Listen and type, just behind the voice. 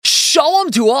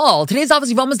Shalom to all! Today's daf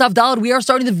is Yevamos daf Daled. We are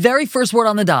starting the very first word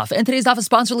on the daf. And today's daf is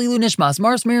sponsored Lilu Nishmas.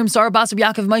 Maris Miriam Sarah Bas Rabbi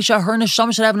Yaakov Maisha, her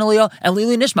neshama should have an aliyah. And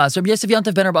Lilu Nishmas, Rabbi Yosef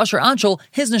Yontif ben Rabbi Asher Anshul,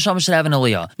 his neshama should have an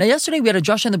aliyah. Now yesterday we had a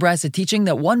drasha in the brisa teaching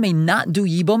that one may not do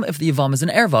yibum if the Yevam is an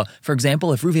erva. For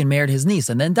example, if Reuven married his niece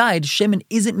and then died, Shimon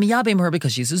isn't miyabim her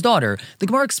because she's his daughter. The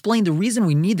Gemara explained the reason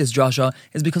we need this drasha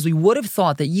is because we would have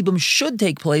thought that yibum should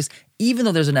take place even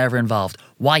though there's an erva involved.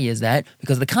 Why is that?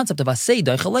 Because the concept of asay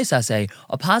doichalois asay,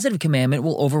 a positive commandment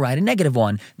will override a negative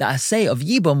one. The asay of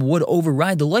yibum would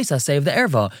override the lois asay of the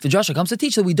erva. The drasha comes to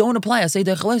teach that we don't apply asay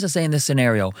doichalois asay in this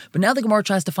scenario. But now the Gemara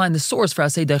tries to find the source for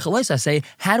asay doichalois asay.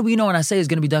 How do we know an asay is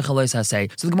going to be doichalois asay?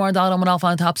 So the Gemara Daled Amud Alpha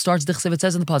on top starts dichsev. It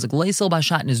says in the pasuk leisil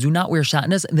b'shatnez, do not wear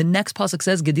shatnez. And the next pasuk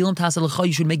says gedilim tasel lecha,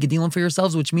 you should make gedilim for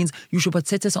yourselves, which means you should put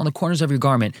tzitzis on the corners of your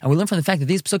garment. And we learn from the fact that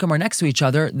these pasukim are next to each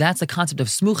other. That's the concept of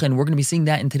smuchin. We're going to be seeing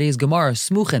that in today's Gemara,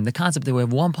 smuchin, the concept that we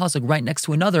have one pasuk right next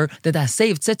to another, that the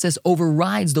asay of tzitzis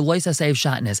overrides the lois asay of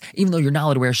shatnez. Even though you're not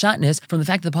allowed to wear shatnez, from the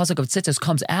fact that the pasuk of tzitzis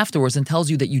comes afterwards and tells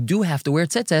you that you do have to wear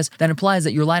tzitzis, that implies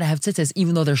that you're allowed to have tzitzis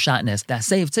even though there's shatnez. The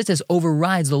asay of tzitzis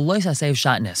overrides the lois asay of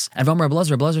shatnez. And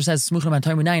Rabbi Blazer says, smuchin on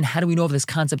Torah 9, how do we know of this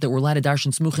concept that we're allowed to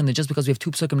darshan smuchin, that just because we have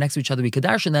two pasukim next to each other we could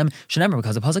darshan them? Shenemar,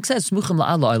 because the pasuk says, smuchim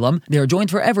la'ad la'olam, they are joined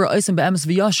forever, oisim be'emes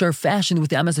v'yashar, fashioned with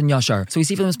the emes and yashar. So we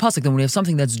see from this pasuk that when we have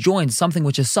something that's joined, something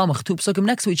which is samach, two pasukim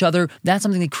next to each other, that's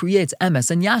something that creates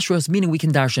emes and yashros, meaning we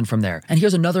can darshan from there. And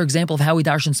here's another example of how we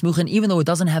darshan smuchin, even though it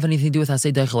doesn't have anything to do with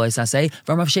asay deichalois asay.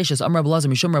 V'amrav sheshes, amrav lazar,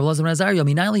 mishum rav lazar nazariya,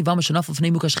 minayli vama shenafel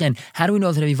fnei mukashchin. How do we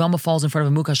know that a yivama falls in front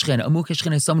of a mukashchin? A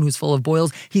mukashchin is someone who's full of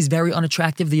boils. He's very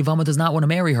unattractive. The yivama does not want to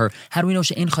marry her. How do we know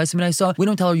she'ein chaysim minaisa? We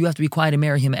don't tell her you have to be quiet and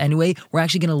marry him anyway. We're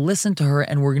actually going to listen to her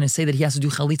and we're going to say that he has to do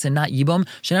chalitza and not yibum.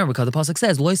 Shenemar, because the pasuk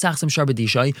says lo yisachsim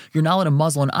sharbadishay, you're not allowed to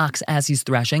muzzle an ox as he's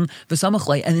thrashing.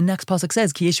 V'samachlei, and the next pasuk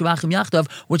says ki yeshu achim yachdav,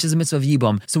 which is a mitzvah of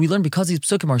yibum. So we learn because these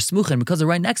psukim are smuchin, because they're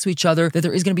right next to each other, that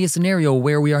there is going to be a scenario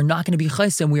where we are not going to be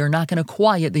chaysim, we are not going to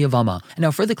quiet the yavama. And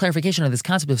now further clarification of this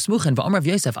concept of smuchin, v'amrav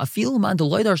Yosef, afilu man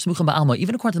deloy dar smuchin ba'alma,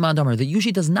 even according to the man damar, that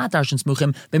usually does not darshan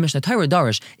smuchim, but Mishnah Torah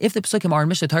darish. If the psukim are in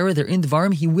Mishnah Torah, they're in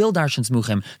Dvarim, he will darshan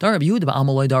smuchim. Dar Rabbi Yehuda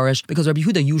ba'alma loy darish, because Rabbi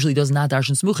Yehuda usually does not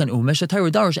darshan smuchin. Mishnah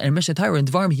Torah darish, and Mishnah Torah in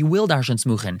Dvarim he will darshan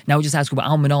smuchin. Now we just ask about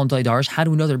al minal and darish. How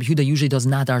do we know that Rabbi Yehuda usually does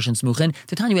not darshan smuchin?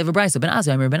 To Tanya we have a brisa. Ben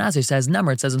Azai says,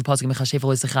 Nemar, it says in the pasuk mechashefa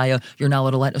leisachaya, you're not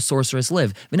allowed to let a sorceress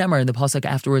live. V'nemar, in the pasuk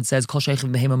afterwards says kol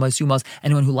sheichem behema ma'asumas,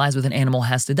 anyone who lies with an animal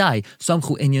has to die.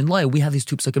 Samchu inyan loy. We have these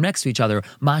two pasukim next to each other.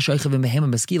 Ma sheichem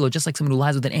behema beskilo, just like someone who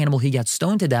lies with an animal he gets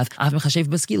stoned to death. Av mechashefa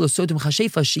beskilo, so to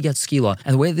mechashefa she gets skila.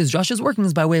 And the way this Josh is working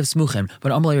is by way of smuchim.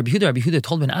 But Amalei Rabbi Yehuda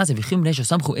told Ben Azai v'chim b'nesha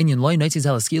samchu inyan loy noitzis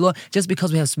el skila. Just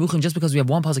because we have smuchim, just because we have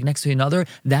one pasuk next to another,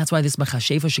 that's why this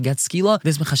mechashefa should get skila.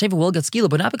 This mechashefa will get skila,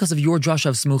 but not because of your drasha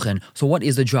of smuchin. So what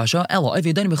is the drasha? Elo oiv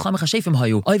yudani b'chlam mechashefim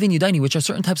hayu. Oiv yudani, which are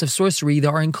certain types of sorcery that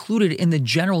are included in the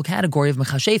general category of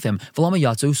mechashefim. V'lama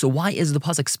yatzu. So why is the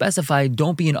pasuk specified?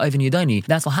 Don't be an oiv yudani.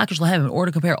 That's l'hakish lahem in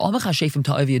order to compare all mechashefim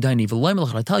to oiv yudani. V'loy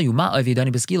melach, I tell you, ma oiv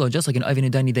yudani b'skila. Just like an oiv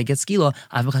yudani they get skila,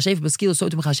 av mechashef b'skila, so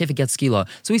to mechashef gets skila.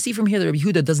 So we see from here that Rabbi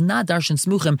Yehuda does not darshan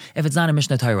smuchim if it's not a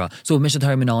Mishnah Torah. So Mishnah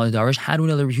Torah minal darish. How do we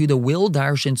know that Rabbi Yehuda will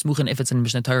darshan smuchim if it's in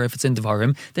Mishnah Torah, if it's in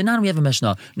Devarim? Then now we have a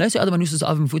Mishnah.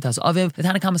 The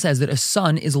Tanakhama says that a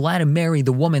son is allowed to marry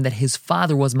the woman that his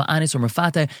father was ma'anis or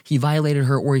mafata, he violated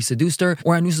her or he seduced her,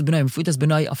 or anusas b'nai mfutas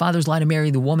b'nai, a father's allowed to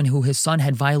marry the woman who his son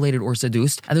had violated or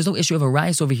seduced. And there's no issue of a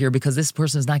rayas over here because this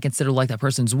person is not considered like that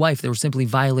person's wife. They were simply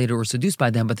violated or seduced by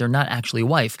them, but they're not actually a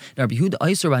wife. Now Rabbi Yehuda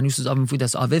Aisur anusas av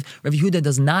mfutas aviv, Rabbi Yehuda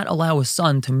does not allow a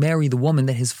son to marry the woman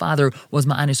that his father was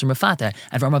ma'anis or mafata.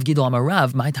 And from Rav Gidol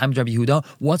Amarav, my time Rabbi Yehuda,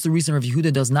 what's the reason Rabbi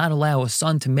Yehuda does not allow a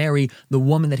son to marry the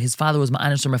woman that his father was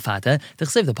ma'anis or mafata?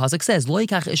 The pasuk says, Lo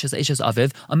yikach ishes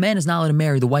aviv, a man is not allowed to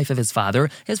marry the wife of his father.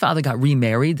 His father got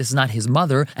remarried, this is not his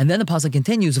mother. And then the pasuk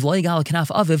continues, V'lo yigal kanaf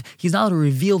aviv, he's not allowed to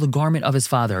reveal the garment of his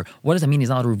father. What does that mean he's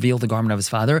not allowed to reveal the garment of his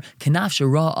father? Kanaf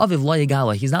shara aviv lo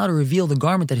yigala, he's not allowed to reveal the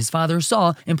garment that his father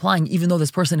saw, implying even though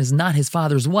this person is not his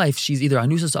father's wife, she's either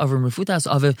anusas aviv or mefutas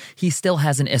aviv, he still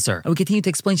has an isser. And we continue to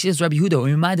explain, she says, Rabbi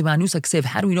Yehuda,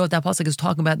 how do we know that pasuk is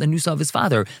talking about the nusa of his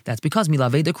father? That's because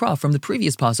milavei dekra from the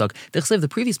previous pasuk. The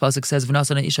previous pasuk says, that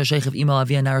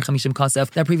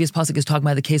previous pasuk is talking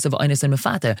about the case of Einis and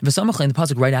Mefata. V'samachlei, the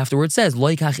pasuk right afterwards says, Lo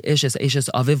yikach ishes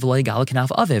aviv, lo yigal kanaf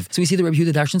aviv. So we see the Rabbi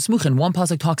Yehuda darshan smuchin. One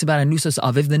pasuk talks about anusas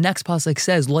aviv, the next pasuk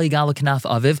says, Lo yigal kanaf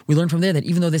aviv. We learn from there that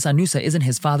even though this anusa isn't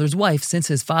his father's wife, since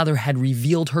his father had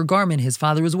revealed her garment, his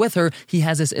father was with her, he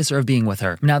has this isser of being with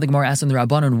her. Now the Gemara asks in the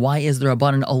Rabbanon, why is the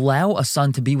Rabbanon allow a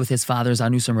son to be with his father's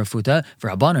anusa refuta? For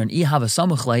Rabbanon, ihav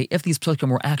samuchlei, if these pasukim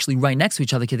were actually right next to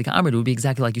each other, would be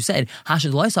exactly like you said. Now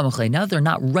that they're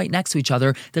not right next to each other,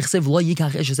 in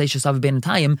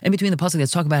between the pasuk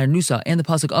that's talking about Anusa and the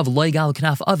pasuk of Lo Yigal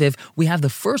Kanaf Aviv, we have the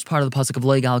first part of the pasuk of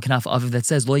Lo Yigal Kanaf Aviv that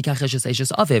says Lo Yikach Eshes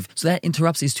Eshes Aviv. So that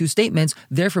interrupts these two statements.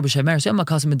 Therefore, b'Shemeres Yom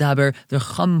Makasim Medaber, the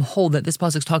Chum hold that this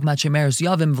pasuk is talking about Shemeres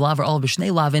Yavim V'Laver Al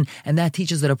B'Shnei Lavin, and that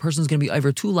teaches that a person's going to be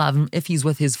over two Lavim if he's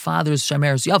with his father's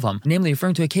Shemeres Yavam, namely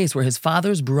referring to a case where his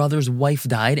father's brother's wife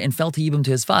died and fell to Yibam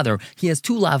to his father. He has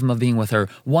two Lavim of being with her,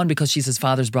 one because she's his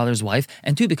father's brother's wife,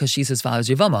 and two because she's his father's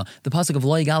Yevama. The pasuk of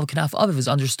Lo Yigal Kanaf Aviv is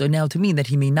understood now to mean that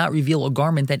he may not reveal a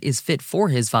garment that is fit for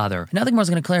his father. Now the Gemara is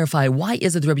going to clarify, why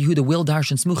is it that Rabbi Yehuda will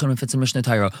darshan smuchen if it's in Mishnah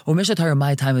Torah, or Mishnah Torah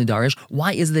my time in Darish?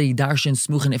 Why is it that he darshan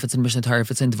smuchen if it's in Mishnah Torah,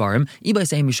 if it's in Dvarim? Ibai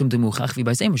say mishum demuchach,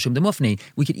 v'Ibai say mishum demufni.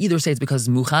 We could either say it's because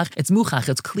it's muchach,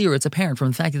 it's clear, it's apparent from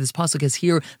the fact that this pasuk is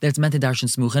here that it's meant to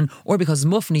darshan smuchen, or because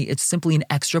mufni, it's simply an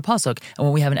extra pasuk, and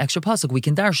when we have an extra pasuk, we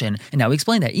can darshan. And now we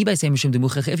explain that. Ibai say mishum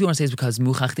demuchach. If you want to say it's because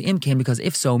muchach the imkin, because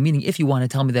if so, meaning if you want to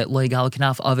tell me that Lo Yigal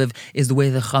Kanaf Aviv is the way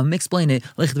the Chum explain it,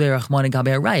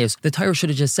 the Torah should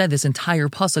have just said this entire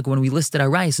pasuk when we listed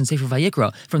Arayos in Sefer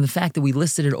Vayikra. From the fact that we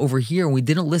listed it over here and we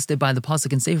didn't list it by the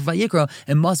pasuk in Sefer Vayikra,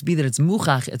 it must be that it's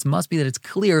muchach, it must be that it's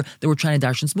clear that we're trying to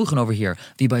darshan smuchen over here.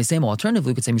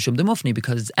 Alternatively, we could say mishum demufni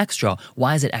because it's extra.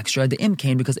 Why is it extra? The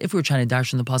imkain, because if we were trying to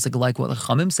darshan the pasuk like what the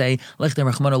Chamim say, all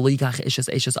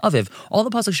the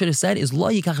pasuk should have said is Lo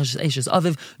Yikach Eshes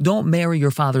Aviv, don't marry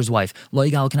your father's wife. Lo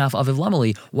Yigal Kanaf Aviv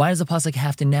Lamali. Why does the pasuk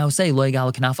have to now say Lo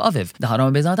Yigal Kanaf Aviv?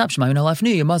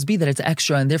 It must be that it's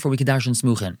extra and therefore we can darshan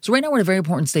smuchen. So right now we're at a very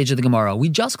important stage of the Gemara. We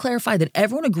just clarified that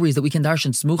everyone agrees that we can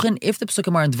darshan smuchen if the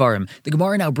psukim are in Dvarim. The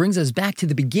Gemara now brings us back to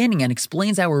the beginning and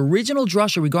explains our original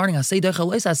drasha regarding Asay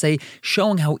Dechel Asay,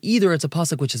 showing how either it's a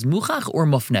pasuk which is muchach or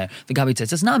mufne. The Gabi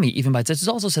Tzitzis Nami, even by Tzitzis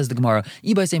also says the Gemara,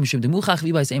 Ibai say mishum de muchach,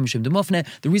 Ibai say mishum de mufne.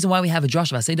 The reason why we have a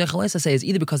drasha of Asay Dechel Asay is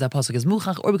either because that pasuk is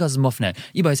muchach or because it's mufne.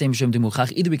 Ibai say mishum de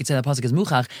muchach, either we could say that pasuk is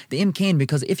muchach, the imkain,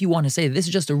 because if you want to say this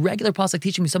is just a regular pasuk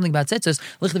teaching me something about Tzitzis,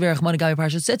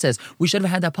 we should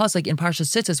have had that pasuk in Parshas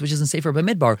Tzitzis, which is in Sefer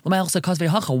Bamidbar.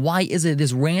 Why is it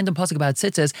this random pasuk about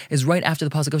Tzitzis is right after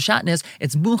the pasuk of Shatnez?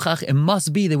 It's muchach. It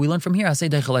must be that we learn from here.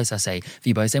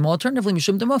 Alternatively,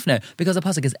 mishum demufne, because the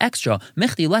pasuk is extra.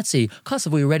 Mechti, let's see.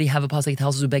 Kasav, we already have a pasuk that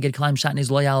tells us beged kilayim shatnez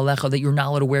lo ya'alecha, that you're not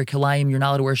allowed to wear kilayim, you're not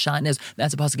allowed to wear shatnez.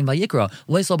 That's a pasuk in Vayikra.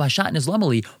 Loislo ba shatnez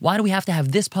lamali. Why do we have to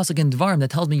have this pasuk in Dvarim that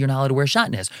tells me you're not allowed to wear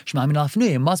shatnez? Shema min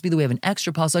alafnui. It must be that we have an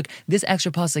extra pasuk. This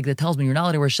extra pasuk that tells me you're not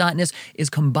allowed to wear shatnez is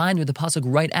combined with the pasuk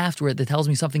right after it that tells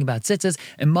me something about tzitzis.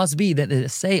 It must be that the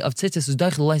say of tzitzis is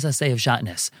daichel loisa say of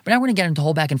shatnez. But now we're going to get into a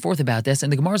whole back and forth about this,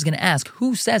 and the Gemara is going to ask,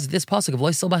 who says that this pasuk of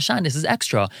loisel ba shatnez is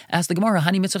extra? Ask the Gemara,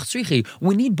 hani mitzach tzrichi.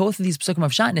 We need both of these pasukim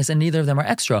of shatnez, and neither of them are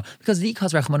extra, because the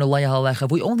ikas rachmanu layah,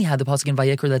 if we only had the pasuk in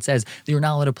Vayikra that says that you're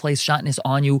not allowed to place shatnez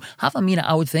on you, havamina,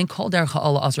 I would think, call der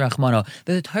ha'ala asr rachmana,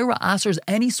 that the Torah asers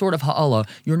any sort of ha'ala.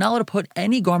 You're not allowed to put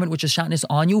any garment which is shatnez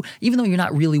on you, even though you're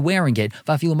not really wearing it.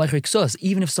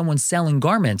 Even if someone's selling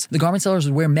garments, the garment sellers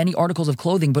would wear many articles of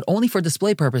clothing, but only for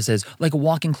display purposes, like a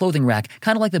walk-in clothing rack.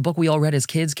 Kind of like the book we all read as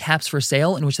kids, Caps for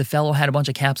Sale, in which the fellow had a bunch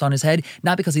of caps on his head,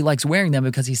 not because he likes wearing them,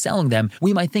 but because he's selling them.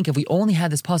 We might think if we only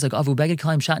had this pasuk, Avu beged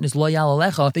kalim shatnez lo yal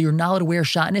alecha, that you're not allowed to wear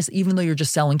shatnez even though you're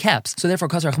just selling caps. So therefore,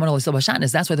 kasar rachmana loisil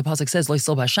b'shatnez, that's why the pasuk says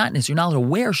loisil b'shatnez, you're not allowed to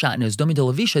wear shatnez. Domi de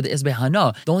levisha, the isbe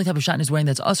hana. The only type of shatnez wearing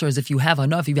that's usher is if you have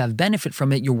hana, if you have benefit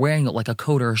from it, you're wearing it like a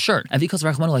coat or a shirt. And because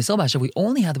rachmana loisil b'shatnez, if we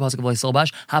only had the pasuk of loisil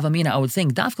b'shatnez, havamina, I would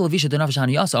think dafka levisha denavish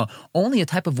haniyasa, only a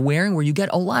type of wearing where you get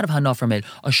a lot of hana from it,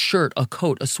 a shirt, a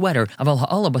coat, a sweater, aval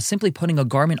ha'ala, but simply putting a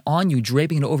garment on you,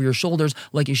 draping it over your shoulders,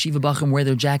 like yeshiva bachim wear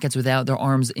their jackets without their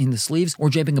arms in the sleeves, or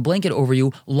draping a blanket over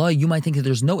you, la, you might think that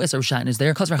there's no isser of shatnez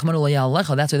there. That's why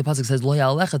the pasuk says lo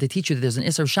ya'alecha, to teach you that there's an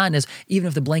isser of shatnez, even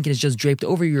if the blanket is just draped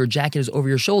over you, your jacket is over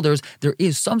your shoulders, there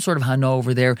is some sort of hana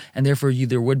over there, and therefore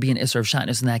there would be an isser of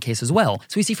shatnez in that case as well.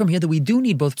 So we see from here that we do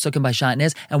need both psukim by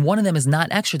shatnez, and one of them is not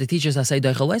extra to teach us asay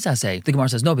daichel lois asay. The Gemara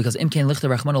says no, because imken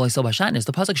lichter rachmana loisel b'shatnez.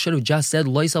 The pasuk should have just said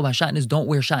loisel b'shatnez, don't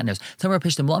wear shatnez. Tamar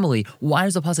pishtim lamali. Why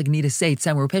does the pasuk need to say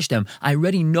tzemur pishtim? I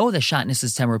already know that shatnez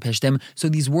is tzemur pishtim, so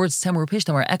these words tzemur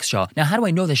pishtim are extra. Now, how do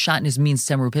I know that shatnez means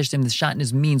tzemur pishtim? The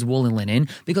shatnez means wool and linen,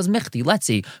 because mechti. Let's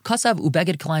see. Kasav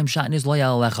ubeged kilayim shatnez lo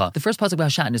ya'alecha. The first pasuk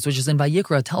about shatnez, which is in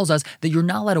Vayikra, tells us that you're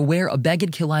not allowed to wear a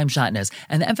beged kilayim shatnez,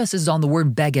 and the emphasis is on the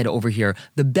word beged over here.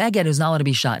 The beged is not allowed to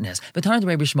be shatnez. But Tana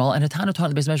Rabbi Shmuel and Tana Tana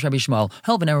Rabbi Shmuel.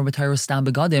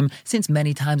 Since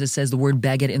many times it says the word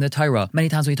beged in the Torah. Many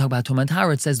times when we talk about Tumah and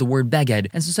Tahara, it says the word beged.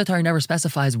 And since the Torah never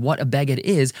specifies what a beged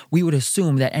is, we would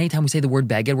assume that anytime we say the word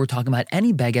beged, we're talking about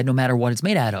any beged, no matter what it's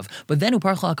made out of. But then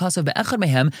Uparchla Akasav Be'echad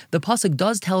Mehem, the pasuk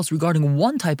does tell us regarding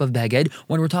one type of beged.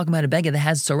 When we're talking about a beged that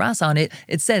has saras on it,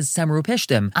 it says Semru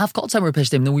Pishtim. Afkal tzemer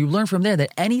pishtim, then we learn from there that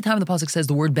anytime the pasuk says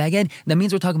the word beged, that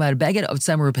means we're talking about a beged of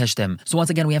tzemer pishtim. So once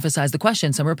again, we emphasize the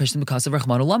question, tzemer pishtim because of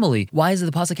Rachmana Lamali. Why is it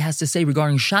the pasuk has to say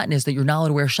regarding shatnez that you're not allowed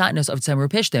to wear shatnez of tzemer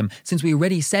pishtim? Since we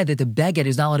already said that the beged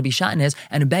is not allowed to be shatnez,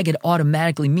 and a beged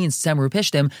automatically means tzemer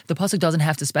pishtim, the pasuk doesn't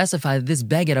have to specify that this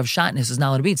beged of shatnez is not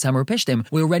allowed to be tzemer pishtim.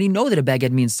 We already know that a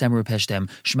beged means tzemer pishtim.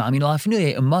 Shema min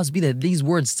la'afnuye. It must be that these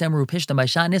words tzemer pishtim by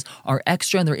shatnez are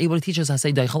extra and they're able to teach us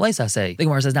asay daychalais asay. The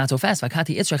Gemara says not so fast.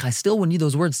 Vakati itzrach. I still would need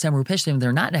those words tzemer pishtim.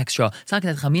 They're not extra.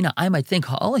 Sakat chamina. I might think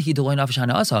ha'ala hi deloy nafish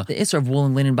hanaasa. The isra of wool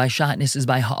and linen by shatnez is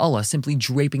by ha'ala, simply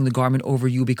draping the garment over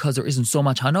you because there isn't so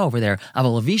much hana over there.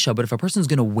 Aval avisha. But if a person's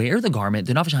going to wear the garment,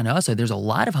 the nafish hanaasa, there's a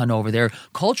lot of hana over there.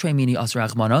 Kol trei mini asar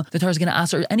achmana. The Torah is going to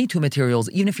asar any two materials,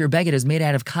 even if your beged is made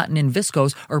out of cotton and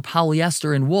viscose or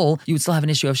polyester and wool, you would still have an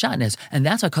issue of shatnez. And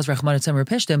that's why because Rachmana tzemer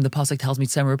pishtim, the pasuk tells me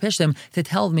tzemer pishtim to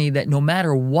tell me that no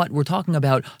matter what we're talking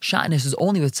about, shatnez is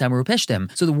only with tzemer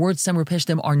pishtim. So the words tzemer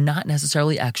pishtim are not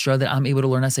necessarily extra that I'm able to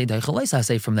learn asay daychalais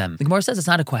asay from them. The Gemara says it's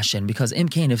not a question because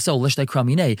imkain, if so, lishtay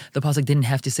kramine, the pasuk didn't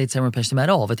have to say tzemer pishtim at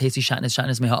all. V'tesi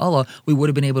shatnez me ha'ala, we would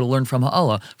have been able to learn from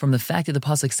ha'ala. From the fact that the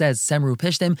pasuk says tzemer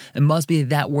pishtim, it must be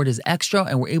that word is extra,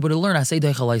 and we're able to learn asay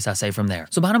daychalais asay from there.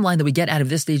 So bottom line that we get out of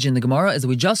this stage in the Gemara is that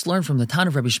we just learned from the Tan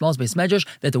of Rabbi Shmuel's Beis Medrash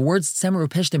that the words tzemer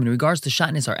pishtim in regards to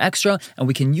shatnez are extra, and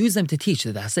we can use them to teach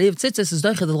that the asay of tzitzis is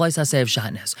daychel the lois asay of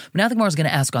shatnez. But now the Gemara is going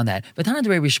to ask on that. But Tana of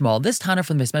Rabbi Shmuel, this Tana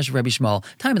from the Beis Medrash of Rabbi Shmuel,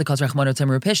 time of the Kaz Rachmana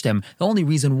tzemer pishtim. The only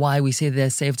reason why we say that the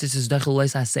asay of tzitzis is daychel the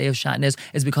lois asay of shatnez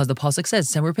is because the pasuk says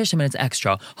tzemer pishtim and it's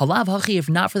extra. Halav hachi, if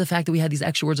not for the fact that we had these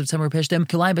extra words of tzemer pishtim,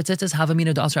 kilai betzitzis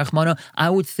havamina das Rachmana, I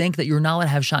would think that you're not allowed to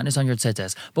have shatnez on your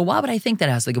tzitzis. But why would I think that?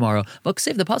 Asks the Gemara. But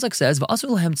the pasuk says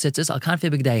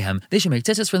they should make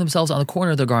tzitzis for themselves on the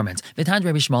corner of their garments. The Tan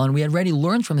Rabbi Shmuel, and we had already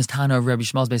learned from this Tana of Rabbi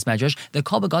Shmuel's Beis Medrash that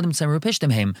kol begadim tzemer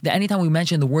pishtim heim. That anytime we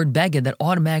mention the word beged, that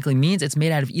automatically means it's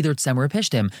made out of either tzemer or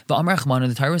pishtim. The Amar Chman,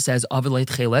 the Torah says avilei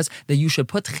tcheles, that you should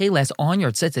put tcheles on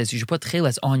your tzitzis, you should put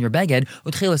tcheles on your beged.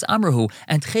 Utcheles amrahu,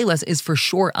 and tcheles is for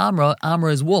sure amra.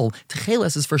 Amra is wool.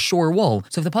 Tcheles is for sure wool.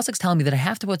 So if the pasuk's telling me that I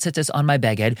have to put tzitzis on my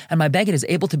beged, and my beged is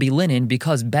able to be linen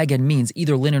because beged means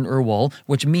either linen or wool,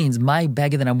 which means my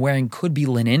beged that I'm wearing could be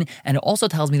linen, and it also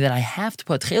tells me that I have to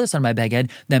put tcheles on my beged,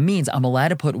 that means I'm allowed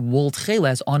to put wool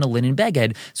tcheles on a linen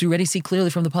beged. So you already see clearly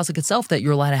from the pasuk itself that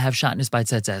you're allowed to have shatnez by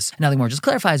tzitzis. Now the Gemara just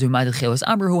clarifies,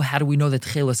 how do we know that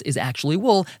tcheles is actually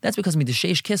wool? That's because the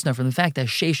sheish kisna, from the fact that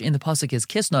sheish in the pasuk is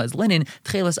kisna, is linen,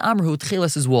 tcheles amruhu,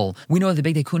 tcheles is wool. We know that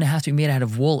the bigdei kuna has to be made out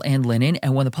of wool and linen,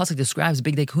 and when the pasuk describes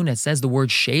bigdei kuna, it says the word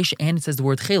sheish and it says the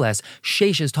word tcheles.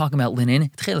 Sheish is talking about linen,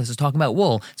 tcheles is talking about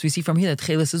wool. So we see from here that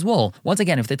tcheles is wool. Once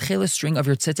again, if the tcheles string of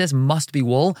your tzitzis must be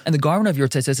wool, and the garment of your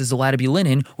tzitzis is allowed to be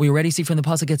linen, we already see from the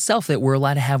pasuk itself that we're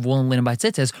allowed to have wool and linen by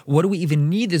tzitzis. What do we even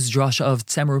need this drasha of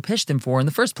tzemer pishtim for in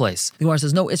the first place? The Gemara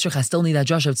says, no, Itzrach, I still need that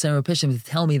drasha of tzemer pishtim to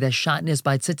tell me that shatnez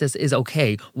by tzitzis is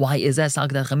okay. Why is that?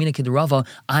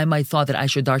 I might thought that I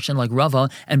should darshan like Rava,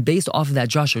 and based off of that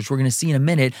drasha, which we're going to see in a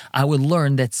minute, I would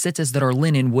learn that tzitzis that are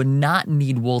linen would not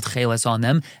need wool tcheles on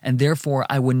them, and therefore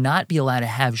I would not be allowed to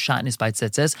have shatnez by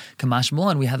tzitzis. Kamash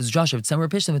Mulan, we have this drasha of tzemer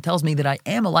pishtim that tells me that I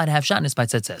am allowed to have shatnez by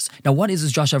tzitzis. Now, what is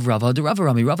this drasha of Rava? The Rava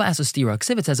Rami, Rava asks a stira.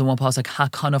 Ksivit says in one pasuk, ha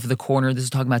kanaf, the corner. This is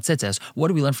talking about tzitzis. What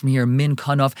do we learn from here? Min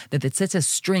kanaf, that the tzitzis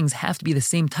strings have to be the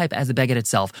same type as the beged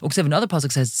itself. Uksiv, another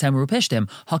pasuk says tzemer pishtim.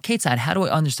 Ha ketzad, how do I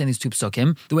understand these two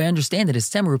psukim? The way I understand it is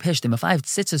tzemer pishtim. If I have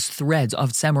tzitzis threads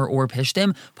of tzemer or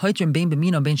pishtim, paitrim bein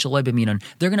b'minon bein shaloi b'minon,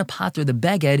 they're going to pater the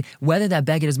beged, whether that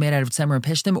beged is made out of tzemer or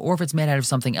pishtim or if it's made out of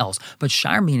something else. But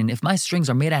shar minin, if my strings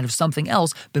are made out of something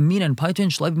else, b'minon paitrin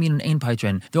shaloi b'minon ein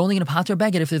paitrin, they're only going to pater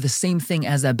beged if they're the same thing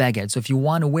as that beged. So if you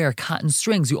want to wear cotton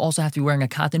strings, you also have to be wearing a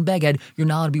cotton beged. You're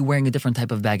not allowed to be wearing a different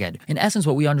type of beged. In essence,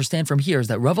 what we understand from here is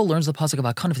that Rava learns the pasuk of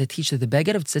Akanaf to teach that the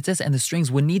beged of tzitzis and the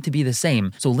strings would need to be the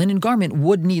same. So linen garment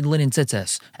would need linen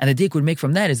tzitzis. And the dik would make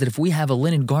from that is that if we have a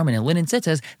linen garment and linen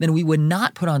tzitzis, then we would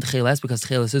not put on tcheles because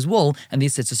tcheles is wool and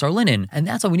these tzitzis are linen. And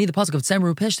that's why we need the pasuk of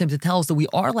tzemer pishtim to tell us that we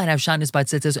are allowed to have shatnez by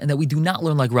tzitzis and that we do not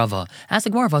learn like Rava. Ask the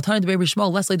Gemara, Tana de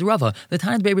Shmuel, Leslie de Rava. The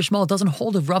Tana de Shmuel doesn't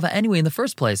hold of Rava anyway in the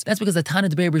first place. That's because the Tana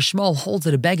de Shmuel holds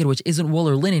that a beged which isn't wool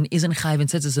or linen isn't chayv and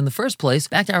tzitzis in the first place.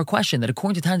 Back to our question that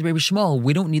according to Tana de Shmuel,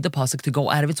 we don't need the pasuk to go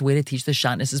out of its way to teach the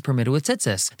shatnez is permitted with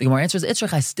tzitzis. The Gemara answers,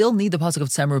 Itzrach, I still need the pasuk of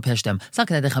tzemer pishtim.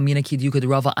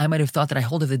 I might have thought that I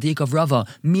hold of the dik of Rava,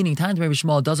 meaning Tana de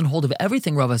Shmuel doesn't hold of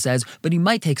everything Rava says, but he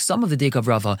might take some of the dik of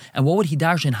Rava. And what would he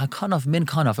darshan? Hakanaf min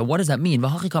kanaf. And what does that mean?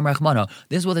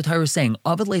 This is what the Torah is saying.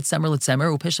 Avid leit tzemer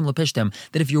letzemer upishtim lepishtim.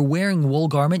 That if you're wearing a wool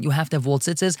garment, you have to have wool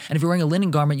tzitzis, and if you're wearing a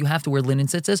linen garment, you have to wear linen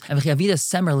tzitzis. And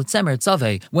tzemer letzemer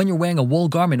tzave. When you're wearing a wool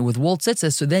garment with wool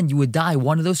tzitzis, so then you would dye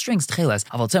one of those strings tcheles.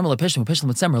 Aval tzemer lepishtim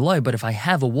upishtim letzemer Loy, but if I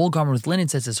have a wool garment with linen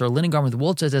tzitzis or a linen garment with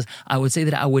wool tzitzis, I would say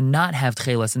that I would not have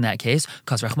tchelas in that case,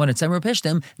 because Rachman and Tzemer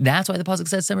Pishtim, that's why the pasuk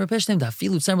says Tzemer Pishtim,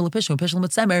 Dafilu Tzemer Lepishtim, Pishtim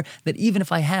Tzemer, that even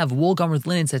if I have wool garment with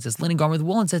linen tzitzis, linen garment with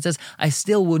wool tzitzis, I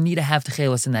still will need to have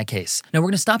tchelas in that case. Now we're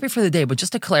going to stop here for the day, but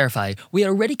just to clarify, we had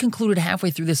already concluded halfway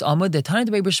through this Amud that Tana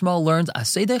Debei B'Shmuel learns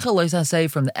Asay Deichalois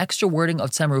Asay from the extra wording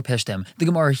of Tzemer Pishtim. The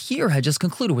Gemara here had just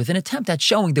concluded with an attempt at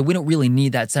showing that we don't really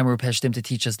need that Tzemer Pishtim to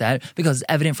teach us that, because it's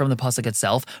evident from the pasuk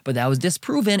itself, but that was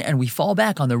disproven, and we fall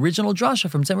back on the original drasha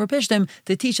from Tzemer Pishtim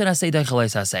to teach that Asay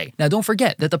Deichalois Asay. Now don't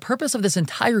forget that the purpose of this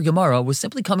entire Gemara was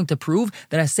simply coming to prove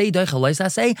that Asay Deichalois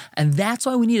Asay, and that's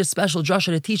why we need a special drasha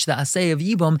to teach the Asay of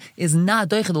Yibum is not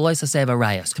Deichalois Asay of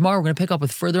Arayas. Tomorrow we're going to pick up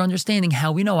with further understanding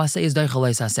how we know Asay is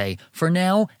Deichalois Asay. For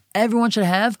now, everyone should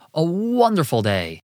have a wonderful day.